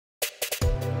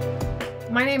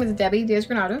My name is Debbie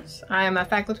Diaz-Granados. I am a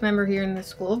faculty member here in the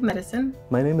School of Medicine.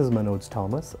 My name is Manoj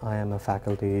Thomas. I am a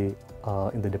faculty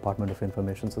in the Department of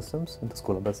Information Systems in the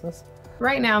School of Business.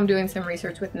 Right now I'm doing some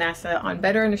research with NASA on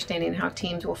better understanding how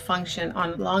teams will function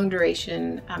on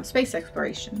long-duration space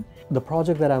exploration. The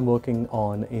project that I'm working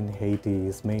on in Haiti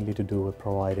is mainly to do with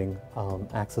providing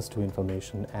access to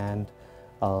information and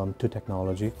to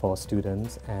technology for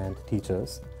students and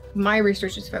teachers. My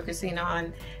research is focusing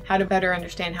on how to better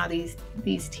understand how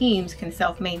these teams can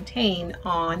self-maintain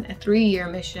on a 3-year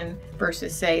mission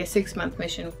versus, say, a 6-month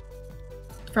mission.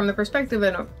 From the perspective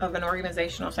of an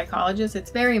organizational psychologist,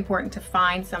 it's very important to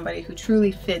find somebody who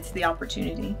truly fits the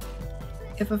opportunity.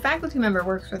 If a faculty member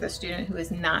works with a student who is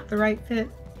not the right fit,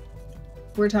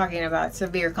 we're talking about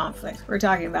severe conflict. We're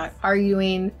talking about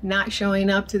arguing, not showing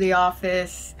up to the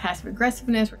office, passive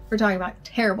aggressiveness. We're talking about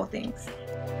terrible things.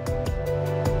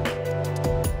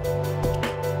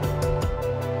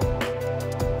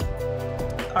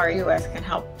 REOS can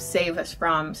help save us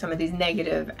from some of these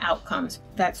negative outcomes.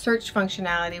 That search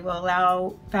functionality will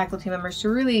allow faculty members to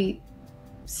really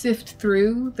sift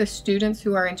through the students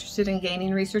who are interested in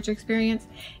gaining research experience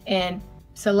and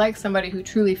select somebody who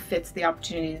truly fits the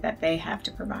opportunity that they have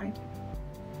to provide.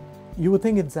 You would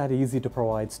think it's that easy to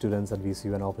provide students at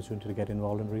VCU an opportunity to get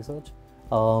involved in research.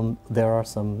 There are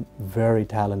some very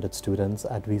talented students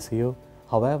at VCU.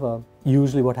 However,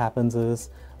 usually what happens is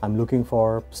I'm looking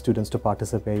for students to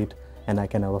participate and I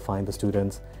can never find the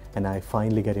students, and I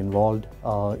finally get involved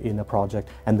in a project,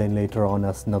 and then later on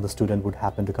another student would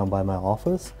happen to come by my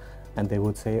office and they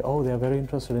would say, oh, they're very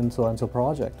interested in so and so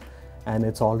project, and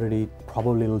it's already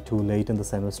probably a little too late in the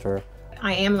semester.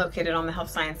 I am located on the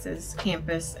health sciences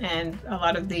campus, and a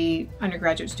lot of the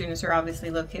undergraduate students are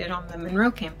obviously located on the Monroe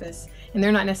campus, and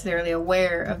they're not necessarily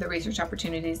aware of the research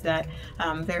opportunities that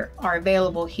are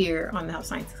available here on the health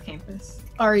sciences campus.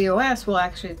 REOS will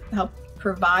actually help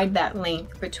provide that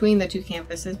link between the two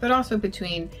campuses, but also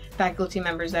between faculty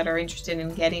members that are interested in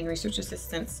getting research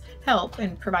assistants help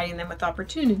and providing them with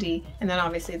opportunity, and then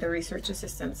obviously the research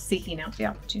assistants seeking out the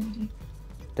opportunity.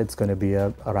 It's going to be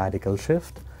a radical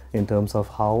shift in terms of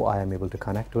how I am able to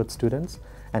connect with students,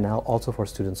 and now also for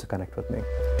students to connect with me.